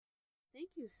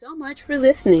Thank you so much for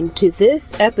listening to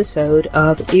this episode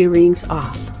of Earrings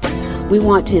Off. We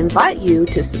want to invite you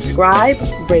to subscribe,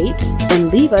 rate,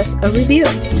 and leave us a review.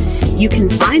 You can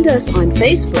find us on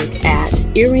Facebook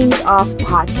at Earrings Off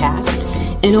Podcast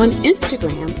and on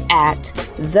Instagram at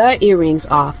The Earrings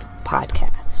Off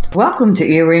Podcast. Welcome to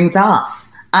Earrings Off.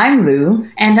 I'm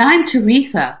Lou. And I'm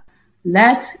Teresa.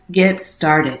 Let's get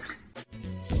started.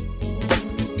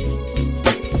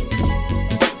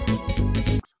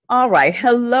 All right.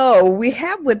 Hello. We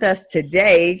have with us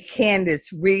today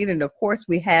Candace Reed, and of course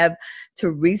we have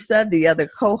Teresa, the other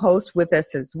co-host, with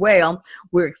us as well.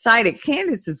 We're excited.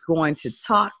 Candace is going to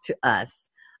talk to us.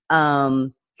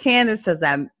 Candace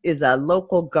is a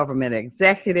local government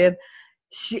executive.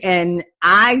 And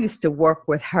I used to work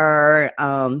with her,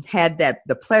 had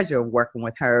the pleasure of working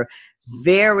with her.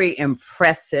 Very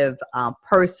impressive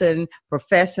person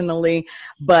professionally,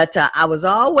 but I was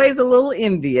always a little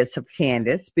envious of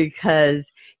Candace because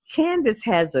Candace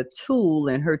has a tool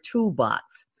in her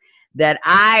toolbox that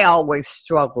I always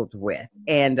struggled with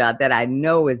and that I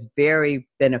know is very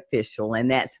beneficial,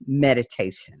 and that's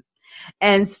meditation.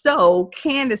 And so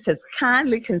Candace has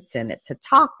kindly consented to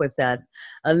talk with us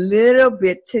a little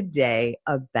bit today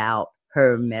about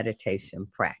her meditation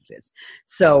practice.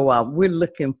 So we're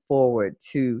looking forward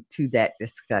to that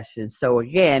discussion. So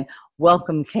again,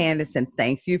 welcome Candace, and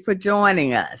thank you for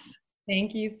joining us.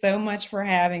 Thank you so much for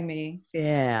having me.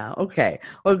 Yeah, okay.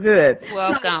 Well, good.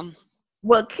 Welcome.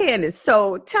 Well, Candace,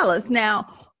 so tell us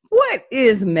now, what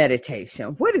is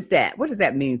meditation? What is that? What does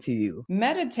that mean to you?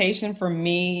 Meditation for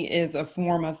me is a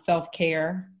form of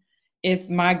self-care. It's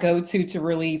my go-to to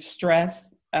relieve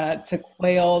stress, to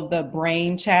quell the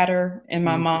brain chatter in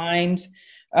my mind.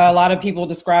 A lot of people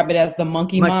describe it as the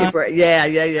monkey mind. Yeah.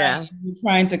 You're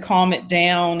trying to calm it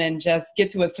down and just get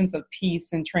to a sense of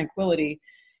peace and tranquility.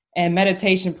 And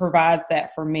meditation provides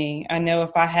that for me. I know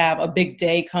if I have a big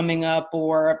day coming up,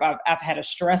 or if I've had a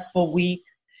stressful week,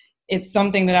 it's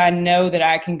something that I know that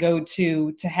I can go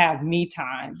to have me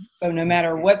time. So no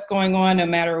matter what's going on, no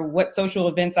matter what social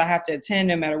events I have to attend,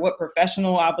 no matter what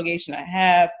professional obligation I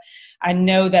have, I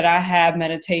know that I have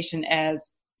meditation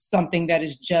as something that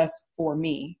is just for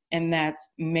me. And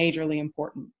that's majorly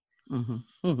important. Mm-hmm.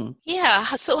 Mm-hmm. Yeah.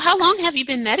 So how long have you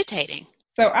been meditating?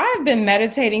 So I've been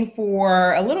meditating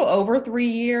for a little over 3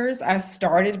 years. I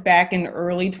started back in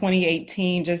early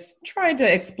 2018, just trying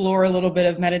to explore a little bit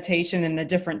of meditation and the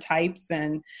different types.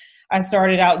 And I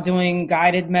started out doing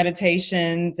guided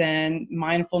meditations and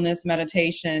mindfulness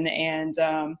meditation. And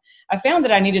I found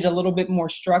that I needed a little bit more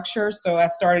structure. So I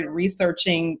started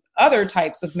researching other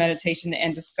types of meditation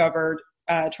and discovered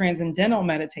transcendental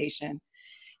meditation.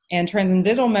 And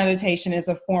transcendental meditation is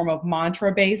a form of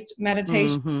mantra-based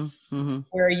meditation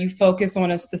where you focus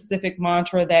on a specific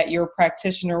mantra that your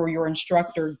practitioner or your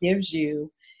instructor gives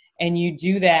you. And you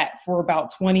do that for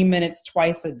about 20 minutes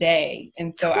twice a day.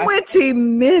 And so 20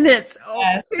 minutes. Oh,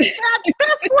 Yes.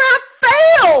 That's where I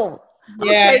failed.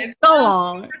 Yeah, Okay, go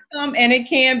on. And it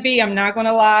can be, I'm not going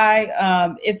to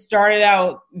lie. It started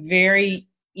out very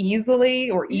easy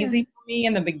for me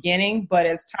in the beginning, but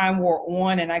as time wore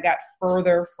on and I got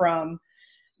further from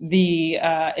the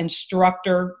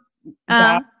instructor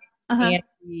and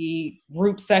the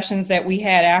group sessions that we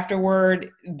had afterward,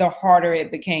 the harder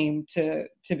it became to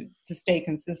stay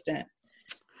consistent.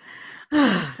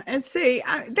 And see,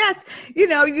 that's,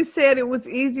 you said it was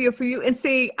easier for you. And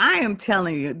see, I am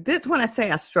telling you, this when I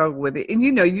say I struggle with it, and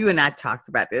you and I talked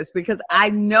about this because I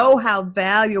know how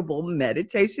valuable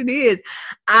meditation is.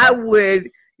 I would,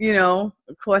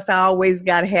 of course, I always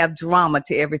got to have drama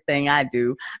to everything I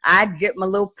do. I'd get my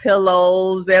little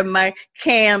pillows and my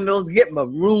candles, get my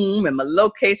room and my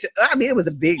location. I mean, it was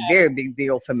a very big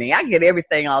deal for me. I get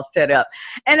everything all set up.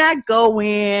 And I'd go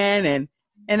in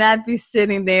and I'd be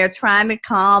sitting there trying to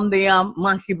calm the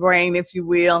monkey brain, if you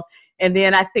will. And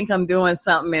then I think I'm doing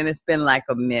something, and it's been like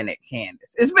a minute,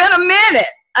 Candace. It's been a minute.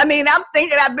 I mean, I'm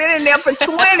thinking I've been in there for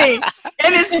 20, and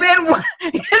it's been 1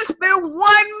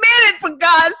 minute, for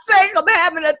God's sake. I'm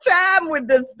having a time with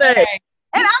this thing.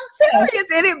 And I'm serious,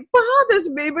 and it bothers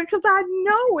me because I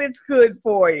know it's good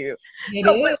for you.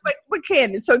 But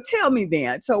Candace, so tell me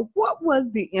then, so what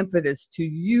was the impetus to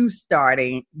you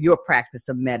starting your practice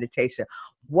of meditation?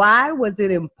 Why was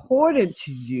it important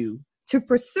to you to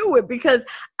pursue it? Because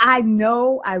I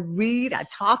know, I read, I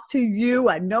talk to you,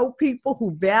 I know people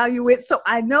who value it, so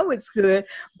I know it's good,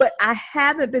 but I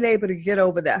haven't been able to get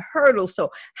over that hurdle. So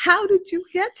how did you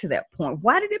get to that point?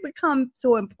 Why did it become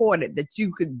so important that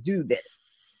you could do this?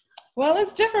 Well,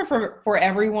 it's different for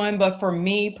everyone, but for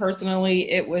me personally,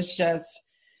 it was just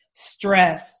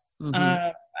stress.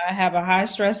 I have a high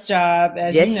stress job,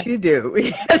 as Yes, you know. you do.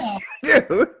 Yes, you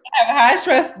do. I have a high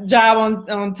stress job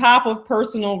on top of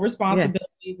personal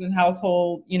responsibilities and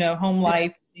household, home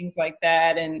life, things like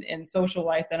that, and social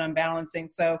life that I'm balancing.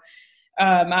 So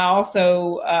I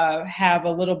also have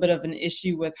a little bit of an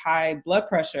issue with high blood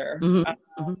pressure,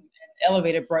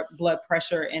 elevated blood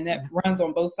pressure, and that runs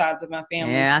on both sides of my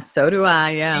family. Yeah, so do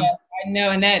I. Yeah, I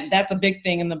know, and that's a big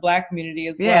thing in the Black community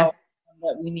as well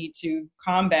that we need to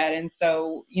combat. And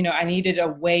so, I needed a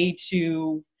way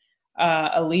to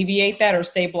alleviate that or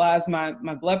stabilize my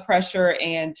blood pressure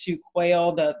and to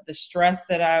quail the stress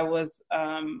that I was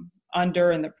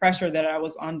under and the pressure that I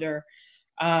was under.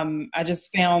 I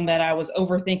just found that I was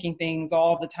overthinking things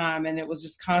all the time, and it was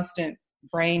just constant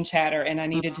brain chatter, and I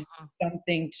needed to do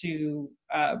something to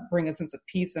bring a sense of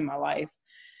peace in my life.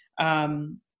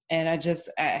 And I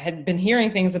had been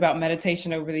hearing things about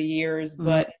meditation over the years,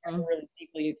 but never really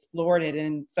deeply explored it.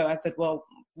 And so I said, well,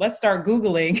 let's start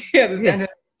Googling.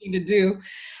 To do.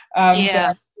 So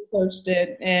I researched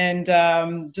it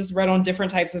and just read on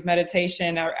different types of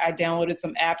meditation. I downloaded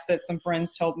some apps that some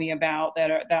friends told me about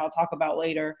that I'll talk about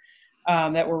later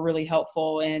that were really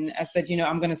helpful. And I said,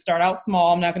 I'm going to start out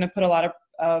small. I'm not going to put a lot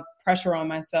of pressure on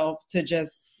myself to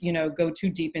just, go too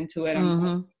deep into it.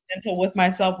 I'm gentle with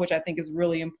myself, which I think is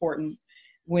really important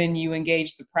when you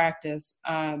engage the practice.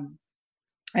 I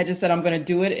just said, I'm going to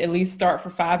do it, at least start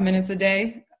for 5 minutes a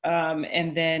day.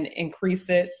 And then increase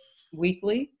it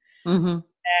weekly. And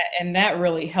that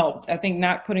really helped. I think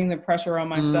not putting the pressure on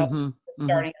myself,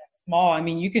 starting small. I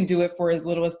mean, you can do it for as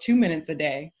little as 2 minutes a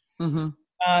day.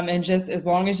 And just as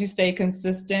long as you stay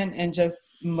consistent and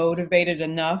just motivated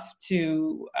enough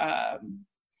to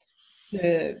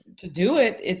do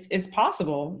it, it's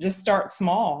possible. Just start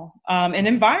small. An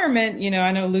environment,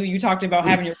 I know, Lou, you talked about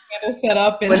having your candle set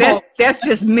up. And that's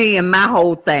just me and my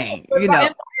whole thing,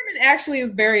 Environment actually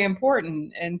is very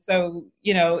important. And so,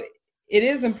 it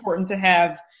is important to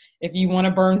have, if you want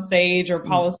to burn sage or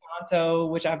Palo Santo,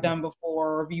 which I've done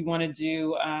before, or if you want to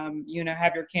do,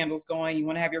 have your candles going, you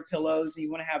want to have your pillows, you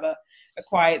want to have a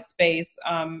quiet space,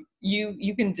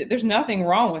 you can there's nothing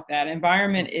wrong with that.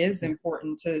 Environment is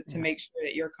important to make sure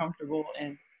that you're comfortable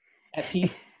and at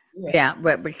peace. Yeah,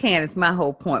 but Candace, my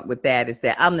whole point with that is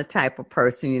that I'm the type of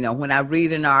person, when I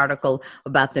read an article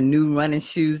about the new running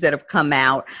shoes that have come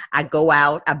out, I go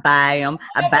out, I buy them,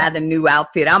 I buy the new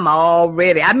outfit. I'm all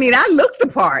ready. I mean, I look the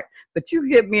part, but you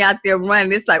hit me out there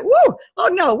running. It's like, whoa, oh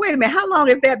no, wait a minute. How long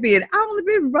has that been? I've only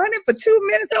been running for 2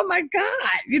 minutes. Oh my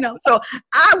God. So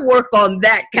I work on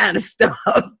that kind of stuff.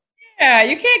 Yeah,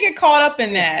 you can't get caught up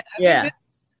in that.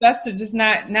 Best to just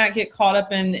not get caught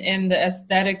up in the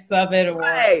aesthetics of it, or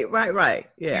right,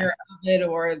 yeah, of it,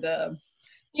 or the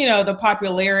the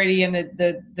popularity and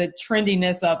the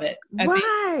trendiness of it. I think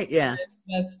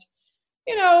just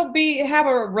have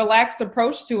a relaxed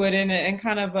approach to it and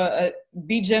kind of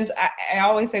be gentle. I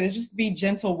always say this: just be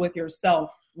gentle with yourself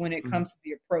when it comes to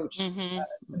the approach to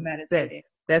meditating.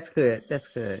 That's good.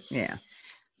 Yeah.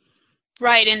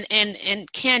 Right.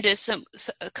 And Candace,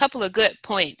 a couple of good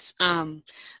points.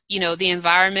 The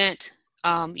environment,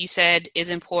 you said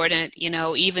is important,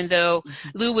 even though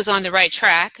Lou was on the right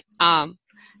track.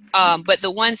 But the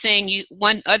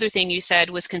one other thing you said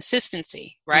was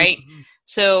consistency, right?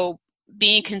 So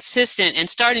being consistent and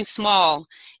starting small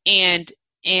and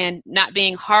not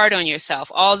being hard on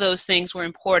yourself, all those things were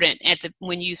important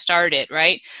when you started,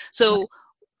 right? So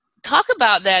talk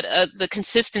about that, the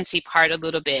consistency part a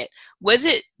little bit. Was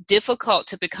it difficult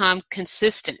to become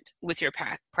consistent with your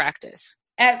practice?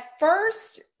 At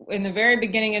first, in the very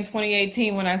beginning in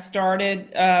 2018, when I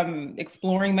started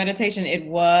exploring meditation, it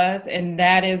was, and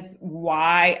that is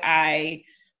why I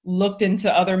looked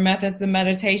into other methods of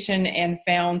meditation and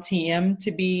found TM to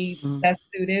be best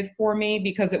suited for me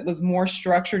because it was more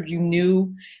structured. You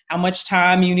knew how much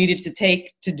time you needed to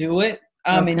take to do it.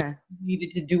 And you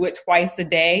needed to do it twice a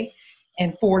day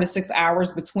and 4 to 6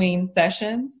 hours between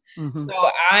sessions. So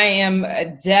I am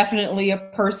definitely a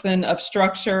person of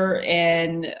structure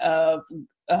and of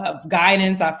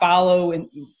guidance. I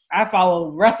follow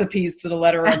recipes to the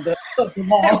letter of the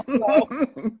law. So,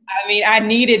 I mean, I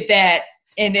needed that.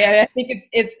 And I think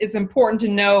it's important to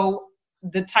know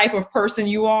the type of person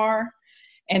you are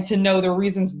and to know the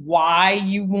reasons why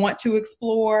you want to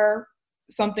explore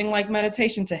something like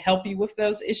meditation to help you with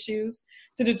those issues,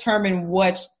 to determine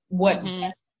what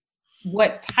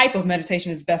type of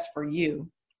meditation is best for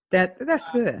you. That's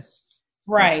good.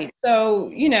 Right.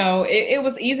 So, it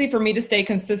was easy for me to stay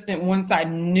consistent once I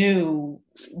knew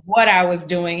what I was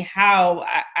doing, how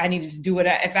I needed to do it.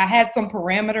 If I had some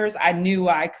parameters, I knew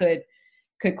I could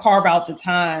carve out the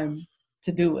time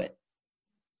to do it.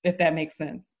 if that makes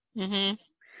sense. Mm-hmm.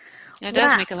 That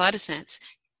does make a lot of sense.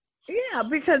 Yeah,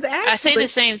 because actually, I say the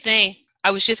same thing.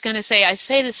 I was just going to say, I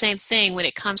say the same thing when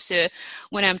it comes to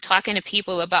when I'm talking to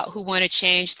people about who want to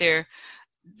change their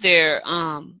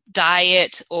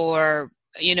diet or,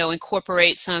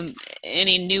 incorporate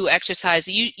any new exercise.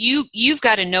 You've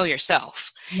got to know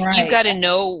yourself. Right. You've got to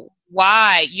know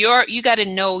why you got to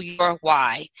know your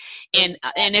why. And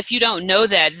if you don't know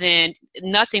that, then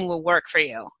nothing will work for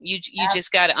you. You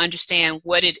just got to understand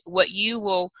what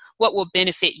will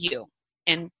benefit you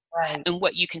and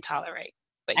what you can tolerate.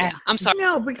 But yeah, I'm sorry.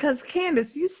 No, because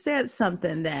Candace, you said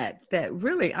something that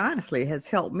really honestly has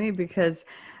helped me, because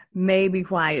maybe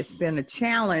why it's been a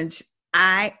challenge.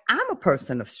 I'm a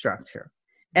person of structure.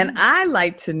 And I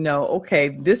like to know,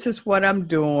 okay, this is what I'm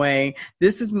doing.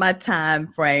 This is my time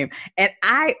frame. And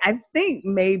I think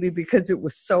maybe because it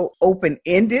was so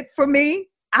open-ended for me,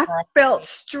 I felt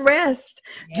stressed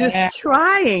just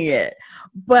trying it.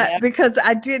 But because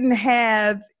I didn't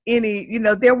have any,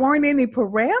 there weren't any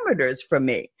parameters for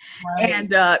me. Right.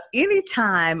 And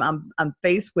anytime I'm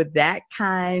faced with that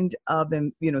kind of,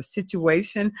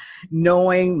 situation,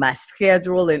 knowing my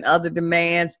schedule and other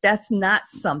demands, that's not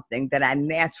something that I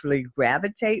naturally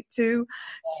gravitate to. Right.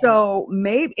 So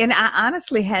maybe, and I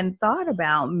honestly hadn't thought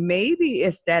about, maybe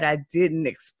it's that I didn't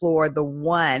explore the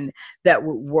one that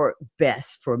would work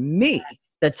best for me,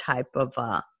 the type of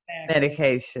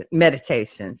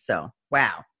meditation. So,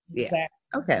 wow. Yeah. Exactly.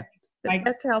 Okay.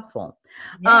 That's helpful.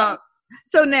 Yeah.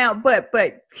 So now, but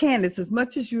Candace, as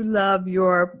much as you love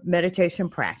your meditation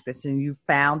practice and you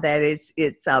found that it's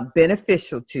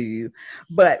beneficial to you,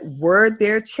 but were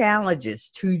there challenges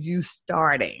to you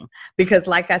starting? Because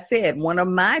like I said, one of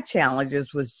my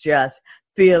challenges was just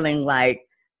feeling like,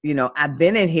 I've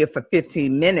been in here for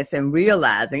 15 minutes and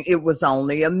realizing it was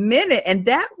only a minute. And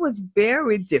that was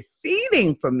very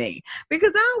defeating for me,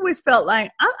 because I always felt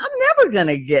like I'm never going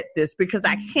to get this because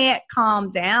I can't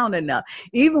calm down enough.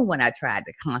 Even when I tried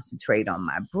to concentrate on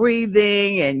my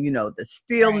breathing and, the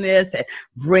stillness and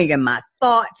bringing my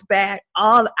thoughts back,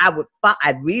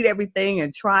 I'd read everything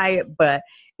and try it, but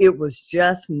it was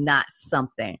just not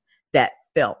something that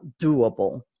felt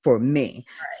doable for me.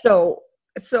 So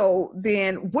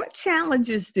then what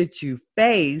challenges did you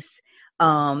face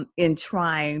in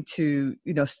trying to,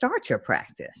 start your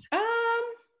practice?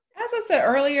 As I said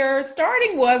earlier,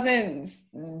 starting wasn't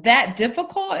that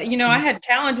difficult. I had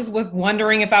challenges with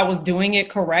wondering if I was doing it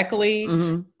correctly.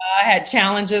 Mm-hmm. I had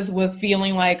challenges with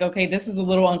feeling like, okay, this is a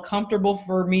little uncomfortable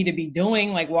for me to be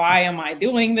doing. Like, why am I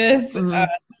doing this? Mm-hmm. A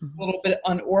little bit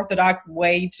unorthodox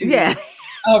way to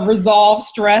resolve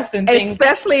stress and things.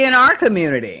 Especially in our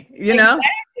community,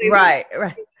 Exactly. Right.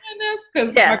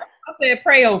 Because I said,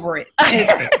 pray over it. I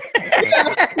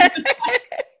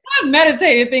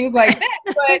meditated, things like that.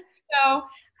 But,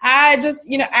 I just,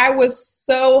 I was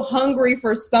so hungry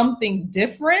for something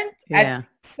different.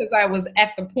 Because I was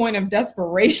at the point of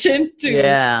desperation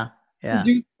to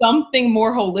do something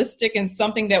more holistic and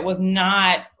something that was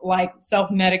not like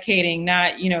self-medicating,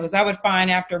 not, because I would find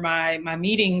after my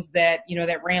meetings that,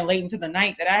 that ran late into the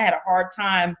night, that I had a hard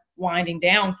time winding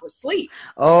down for sleep.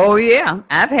 Oh yeah.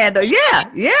 I've had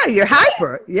you're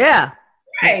hyper. Yeah.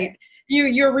 Right.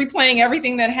 You're replaying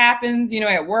everything that happens,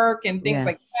 at work and things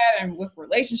like that, and with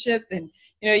relationships, and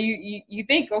you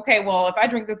think, okay, well, if I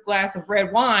drink this glass of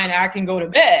red wine, I can go to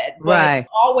bed. But you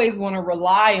always want to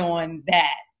rely on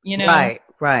that, Right.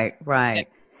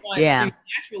 To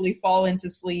naturally fall into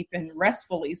sleep and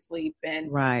restfully sleep. And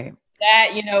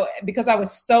that, because I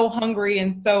was so hungry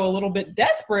and so a little bit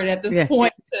desperate at this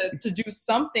point to do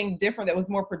something different that was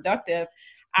more productive,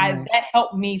 that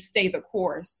helped me stay the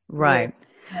course. Right.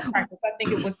 Practice. I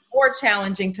think it was more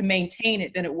challenging to maintain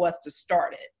it than it was to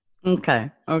start it.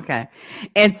 Okay.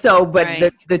 And so,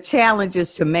 but the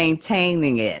challenges to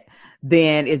maintaining it,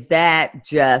 then is that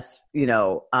just,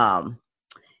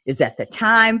 is that the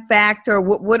time factor?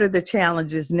 What are the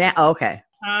challenges now? Okay.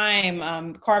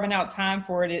 Time, carving out time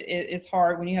for it is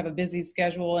hard when you have a busy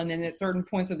schedule, and then at certain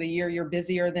points of the year you're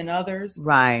busier than others.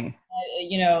 Right.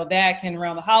 That can,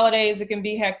 around the holidays, it can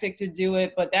be hectic to do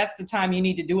it, but that's the time you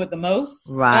need to do it the most.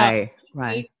 Right.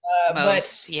 Right.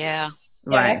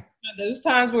 Those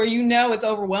times where it's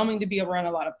overwhelming to be around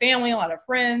a lot of family, a lot of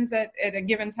friends at a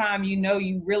given time,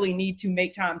 you really need to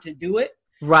make time to do it.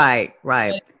 Right.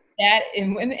 But that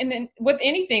and with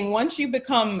anything, once you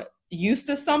become used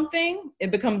to something,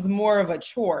 it becomes more of a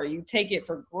chore. You take it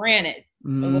for granted a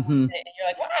little bit, and you're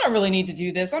like, well, I don't really need to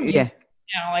do this. I'm used to it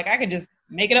now. Like, I could just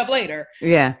make it up later.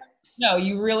 Yeah. No,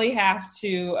 you really have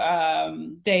to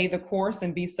stay the course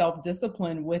and be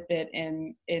self-disciplined with it,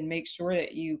 and make sure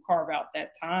that you carve out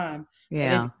that time.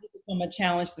 Yeah. But it a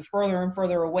challenge, the further and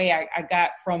further away I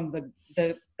got from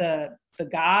the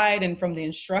guide and from the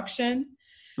instruction,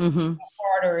 the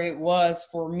harder it was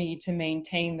for me to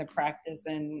maintain the practice.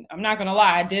 And I'm not going to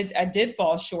lie, I did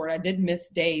fall short. I did miss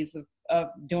days of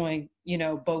doing,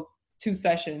 both 2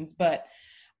 sessions, but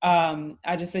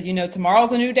I just said,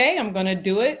 tomorrow's a new day. I'm going to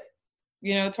do it,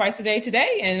 twice a day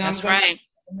today. And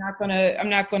I'm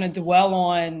not going to dwell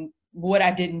on what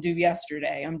I didn't do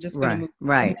yesterday. I'm just going to move.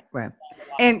 Right.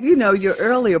 And, your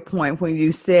earlier point when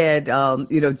you said,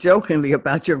 jokingly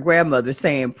about your grandmother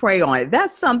saying, pray on it.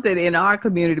 That's something in our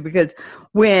community, because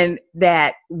we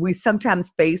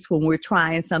sometimes face when we're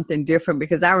trying something different,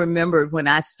 because I remembered when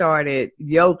I started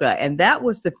yoga, and that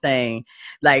was the thing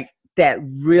that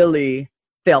really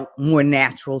felt more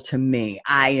natural to me.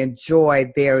 I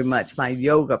enjoy very much my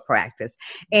yoga practice.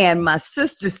 And my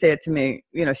sister said to me,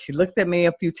 she looked at me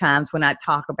a few times when I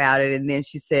talk about it, and then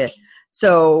she said,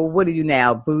 so what are you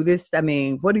now, Buddhist? I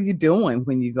mean, what are you doing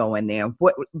when you go in there?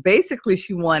 Basically,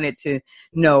 she wanted to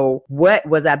know, what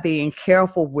was I being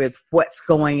careful with what's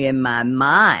going in my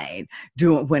mind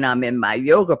when I'm in my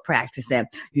yoga practice? And,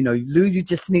 Lou, you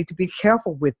just need to be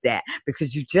careful with that,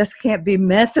 because you just can't be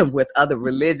messing with other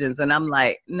religions. And I'm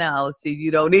like, no, see, you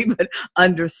don't even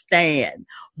understand.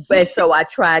 But so I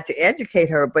tried to educate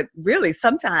her, but really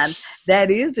sometimes that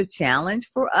is a challenge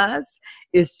for us.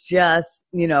 It's just,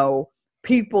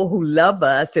 people who love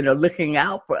us and are looking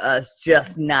out for us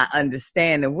just not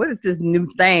understanding what is this new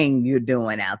thing you're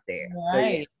doing out there.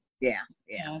 Right. So, yeah.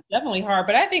 It's definitely hard.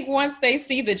 But I think once they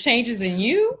see the changes in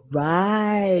you,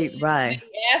 right. They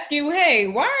ask you, hey,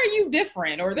 why are you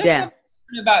different? Or there's something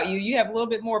different about you. You have a little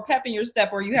bit more pep in your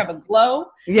step, or you have a glow.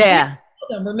 Yeah.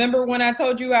 Remember when I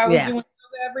told you I was doing yoga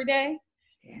every day?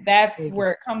 That's where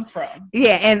it comes from.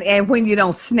 Yeah. And when you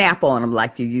don't snap on them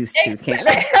like you used to, can't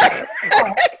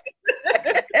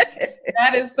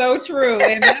That is so true.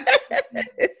 And that's,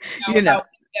 that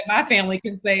my family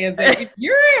can say is that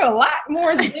you're a lot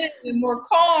more zen and more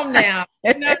calm now.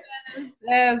 You're not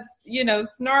as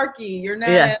snarky. You're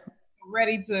not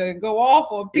ready to go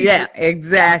off on people. Yeah,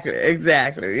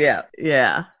 exactly.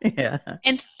 Yeah.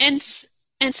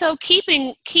 And so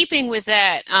keeping with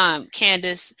that,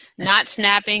 Candace, not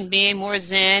snapping, being more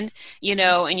zen,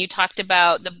 and you talked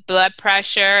about the blood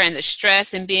pressure and the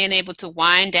stress and being able to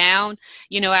wind down,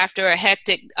 after a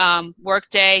hectic work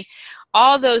day.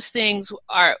 All those things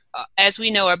are, as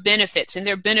we know, are benefits, and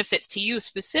they're benefits to you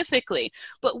specifically.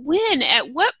 But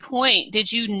at what point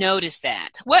did you notice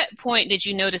that? What point did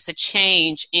you notice a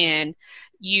change in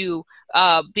you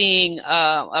being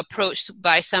approached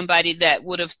by somebody that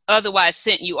would have otherwise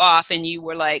sent you off, and you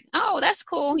were like, oh, that's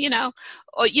cool,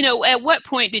 Or, at what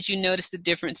point did you notice the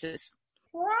differences?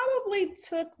 Probably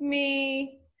took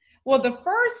me... Well, the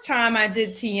first time I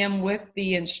did TM with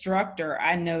the instructor,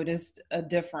 I noticed a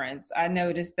difference. I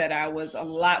noticed that I was a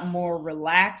lot more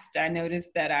relaxed. I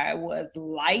noticed that I was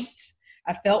light.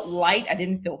 I felt light. I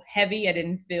didn't feel heavy. I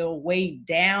didn't feel weighed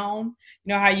down.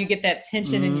 You know how you get that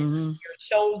tension in your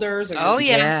shoulders?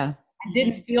 I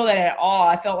didn't feel that at all.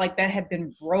 I felt like that had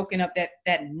been broken up. That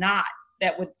knot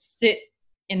that would sit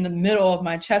in the middle of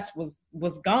my chest was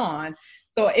gone.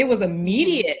 So it was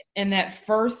immediate in that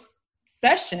first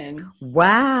session.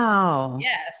 Wow.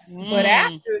 Yes. But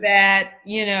after that,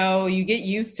 you get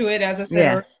used to it. As I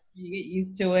said, you get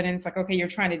used to it, and it's like, okay, you're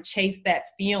trying to chase that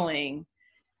feeling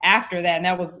after that.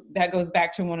 And that goes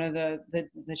back to one of the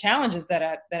challenges that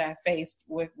I faced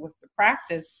with the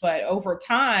practice. But over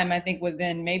time, I think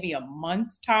within maybe a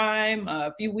month's time,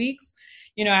 a few weeks,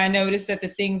 I noticed that the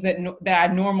things that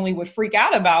I normally would freak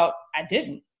out about, I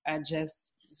didn't. I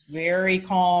just was very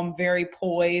calm, very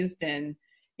poised, and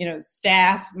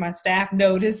my staff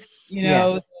noticed,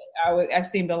 I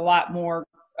seemed a lot more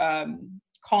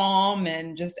calm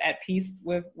and just at peace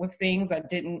with things. I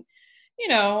didn't,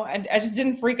 I just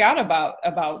didn't freak out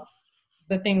about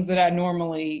the things that I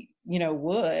normally,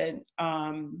 would.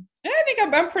 And I think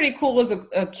I'm pretty cool as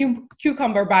a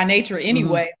cucumber by nature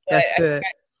anyway. That's good.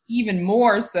 Even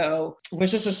more so,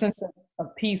 with just a sense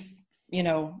of peace,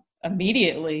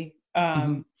 immediately.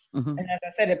 And as I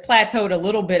said, it plateaued a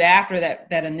little bit after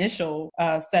that initial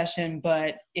session,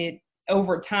 but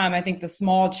over time, I think the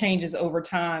small changes over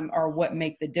time are what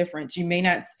make the difference. You may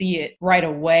not see it right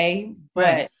away,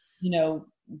 but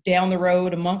down the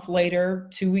road, a month later,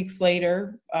 2 weeks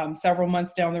later, several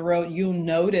months down the road, you'll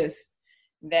notice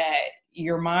that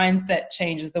your mindset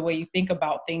changes. The way you think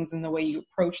about things and the way you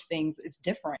approach things is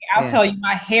different. I'll tell you,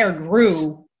 my hair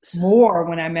grew more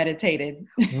when I meditated.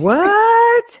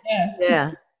 What?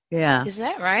 Yeah. Yeah. Is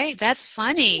that right? That's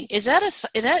funny. Is that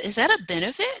a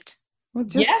benefit? Well,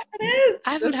 just, yes, it is.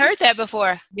 I haven't heard that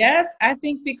before. Yes, I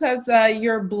think because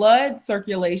your blood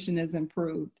circulation is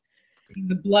improved.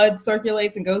 The blood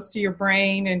circulates and goes to your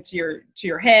brain and to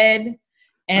your head,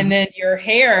 and then your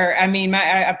hair. I mean,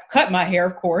 I've cut my hair,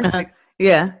 of course.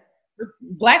 Yeah.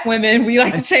 Black women, we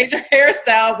like to change our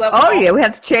hairstyles up. Oh yeah, we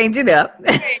have to change it up.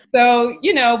 So,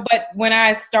 but when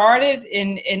I started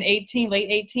in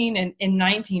late 18 and in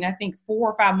 19, I think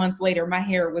 4 or 5 months later, my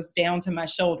hair was down to my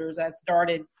shoulders. I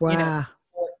started, Wow.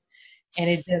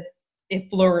 And it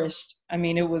flourished. I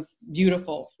mean, it was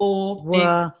beautiful, full,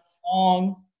 Wow. big,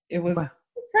 long. It was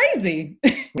crazy.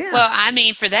 Yeah. Well, I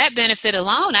mean, for that benefit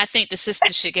alone, I think the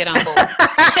sisters should get on board.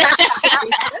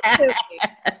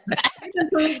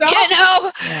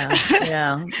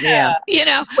 Yeah.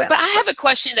 But I have a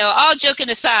question though. All joking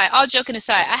aside,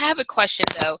 I have a question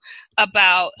though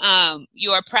about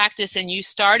your practice and you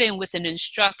starting with an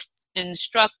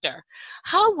instructor.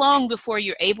 How long before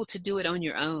you're able to do it on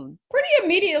your own? Pretty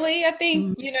immediately. I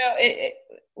think,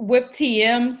 with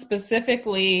TM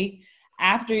specifically,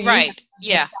 after you have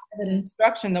an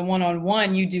instruction, the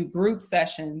one-on-one, you do group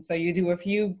sessions. So you do a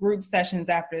few group sessions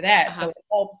after that. So it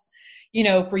helps,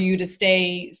 for you to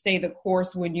stay the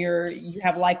course when you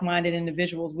have like-minded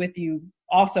individuals with you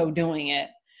also doing it.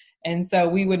 And so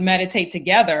we would meditate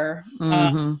together.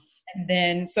 And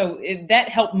then, that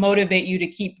helped motivate you to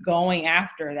keep going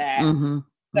after that.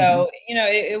 So,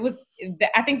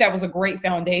 I think that was a great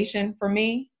foundation for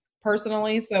me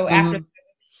personally. So after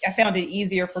I found it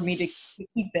easier for me to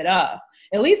keep it up,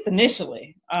 at least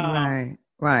initially. Right.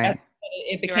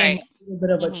 It became a little bit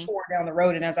of a chore down the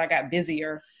road. And as I got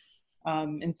busier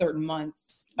in certain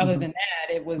months, other than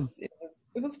that, it was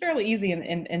fairly easy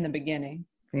in the beginning.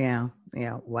 Yeah.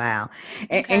 Wow.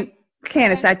 And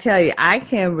Candace, I tell you, I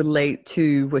can relate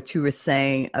to what you were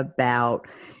saying about,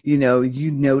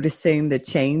 you noticing the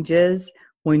changes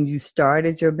when you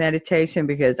started your meditation,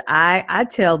 because I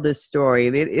tell this story,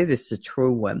 and it is a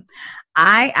true one.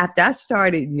 After I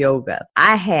started yoga,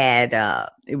 I had,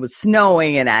 it was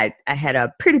snowing and I had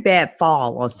a pretty bad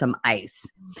fall on some ice.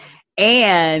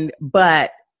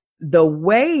 But the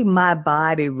way my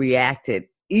body reacted,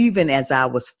 even as I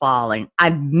was falling,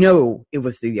 I know it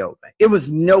was the yoga. It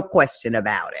was no question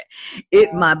about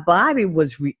it. My body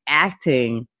was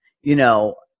reacting,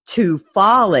 to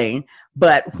falling.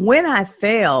 But when I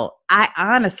fell, I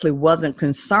honestly wasn't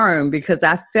concerned because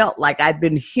I felt like I'd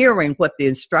been hearing what the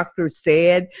instructor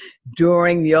said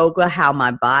during yoga, how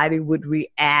my body would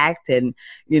react and,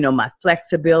 my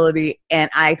flexibility. And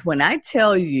when I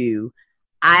tell you,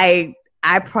 I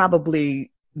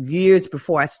probably years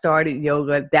before I started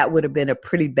yoga, that would have been a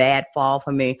pretty bad fall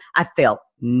for me. I felt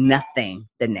nothing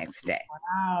the next day.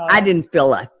 Wow. I didn't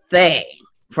feel a thing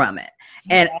from it.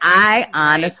 And I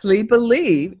honestly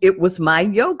believe it was my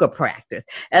yoga practice.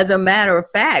 As a matter of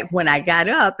fact, when I got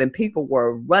up and people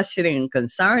were rushing and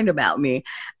concerned about me,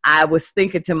 I was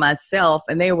thinking to myself,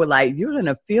 and they were like, "You're going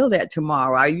to feel that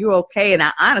tomorrow. Are you okay?" And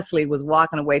I honestly was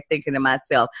walking away thinking to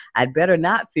myself, I'd better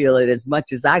not feel it as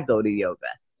much as I go to yoga.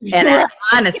 And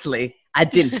I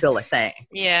didn't feel a thing.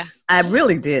 Yeah. I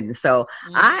really didn't. So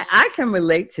I can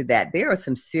relate to that. There are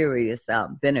some serious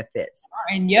benefits.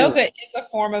 And yoga is a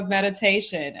form of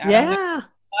meditation. A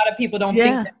lot of people don't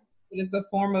think that it is a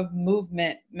form of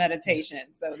movement meditation.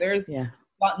 So there's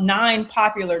about 9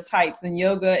 popular types, and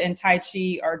yoga and Tai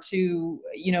Chi are 2,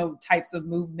 types of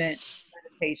movement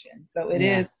meditation. So it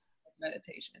is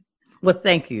meditation. Well,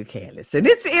 thank you, Candace. And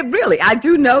it really, I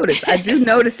do notice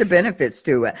the benefits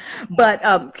to it. But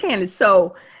Candace,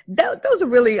 so those are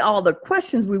really all the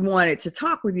questions we wanted to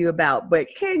talk with you about. But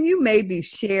can you maybe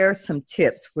share some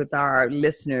tips with our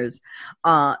listeners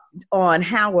on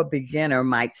how a beginner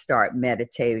might start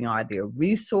meditating? Are there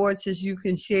resources you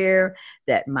can share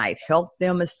that might help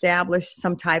them establish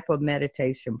some type of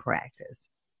meditation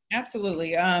practice?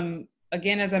 Absolutely.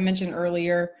 Again, as I mentioned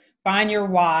earlier, find your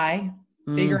why.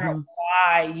 Figure out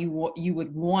why you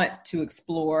would want to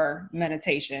explore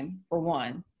meditation, for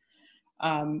one.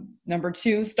 Number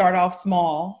 2, start off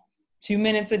small, 2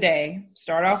 minutes a day.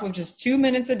 Start off with just 2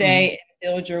 minutes a day and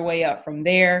build your way up from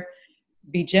there.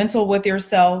 Be gentle with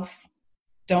yourself.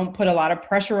 Don't put a lot of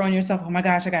pressure on yourself. Oh my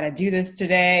gosh, I got to do this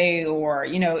today. Or,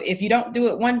 if you don't do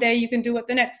it one day, you can do it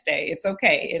the next day. It's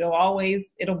okay.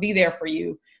 It'll be there for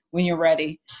you when you're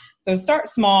ready. So start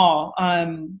small.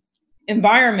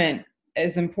 Environment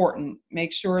is important.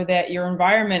 Make sure that your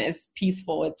environment is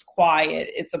peaceful, it's quiet,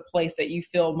 it's a place that you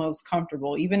feel most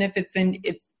comfortable, even if it's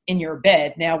in your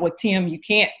bed. Now with TM, you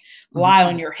can't lie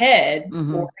on your head or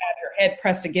have your head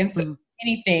pressed against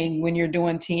anything when you're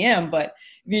doing TM, but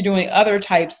if you're doing other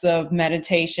types of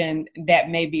meditation, that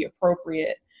may be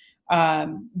appropriate.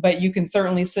 But you can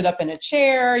certainly sit up in a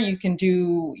chair. You can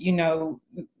do,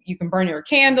 you can burn your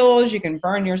candles, you can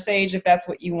burn your sage if that's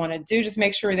what you want to do. Just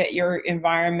make sure that your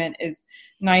environment is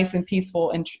nice and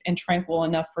peaceful and tranquil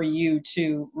enough for you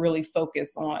to really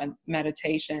focus on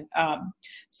meditation.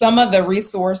 Some of the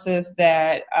resources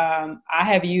that I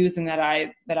have used and that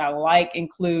I like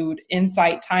include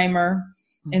Insight Timer.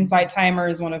 Mm-hmm. Insight Timer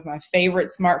is one of my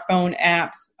favorite smartphone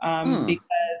apps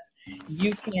because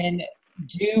you can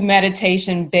do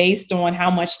meditation based on how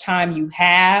much time you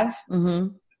have.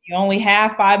 Mm-hmm. You only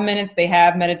have 5 minutes. They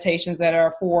have meditations that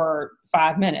are for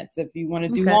 5 minutes. If you want to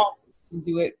do longer, you can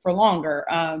do it for longer.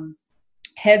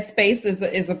 Headspace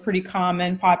is a pretty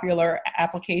common, popular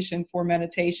application for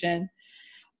meditation.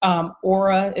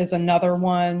 Aura is another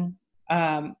one.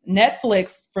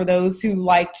 Netflix, for those who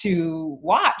like to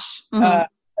watch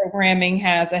programming,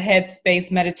 has a Headspace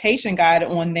meditation guide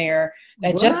on there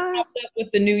that just popped up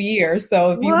with the new year.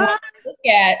 So if you want to look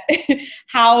at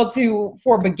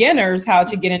for beginners, how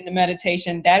to get into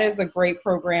meditation, that is a great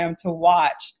program to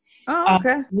watch. Oh,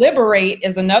 okay. Liberate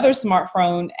is another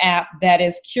smartphone app that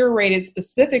is curated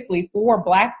specifically for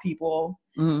Black people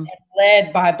and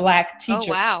led by Black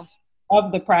teachers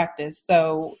of the practice.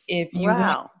 So if you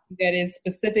want that is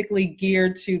specifically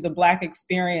geared to the Black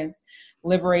experience,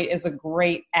 Liberate is a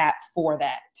great app for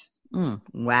that.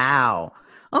 Wow.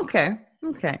 Okay.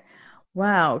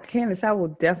 Wow. Candace, I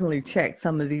will definitely check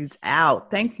some of these out.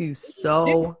 Thank you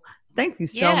so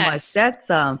much.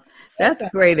 That's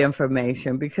great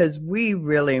information, because we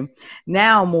really,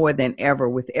 now more than ever,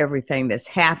 with everything that's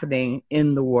happening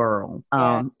in the world,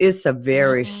 it's a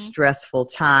very stressful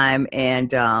time.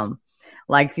 And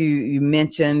like you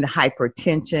mentioned,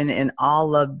 hypertension and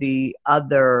all of the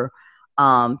other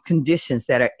conditions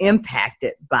that are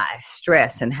impacted by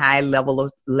stress and high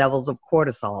levels of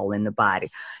cortisol in the body.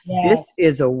 Yes. This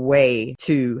is a way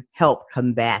to help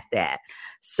combat that.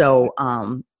 So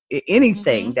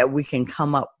anything that we can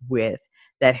come up with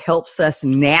that helps us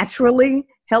naturally,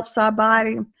 helps our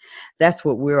body, that's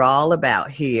what we're all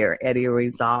about here at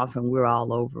Earrings Off, and we're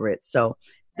all over it. So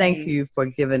thank you for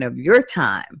giving up your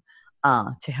time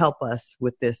to help us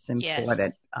with this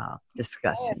important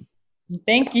discussion.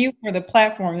 Thank you for the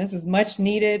platform. This is much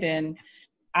needed, and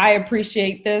I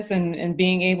appreciate this and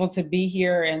being able to be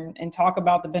here and talk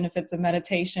about the benefits of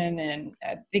meditation.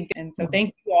 And so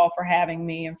thank you all for having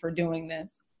me and for doing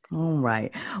this. All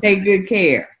right. Take good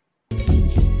care.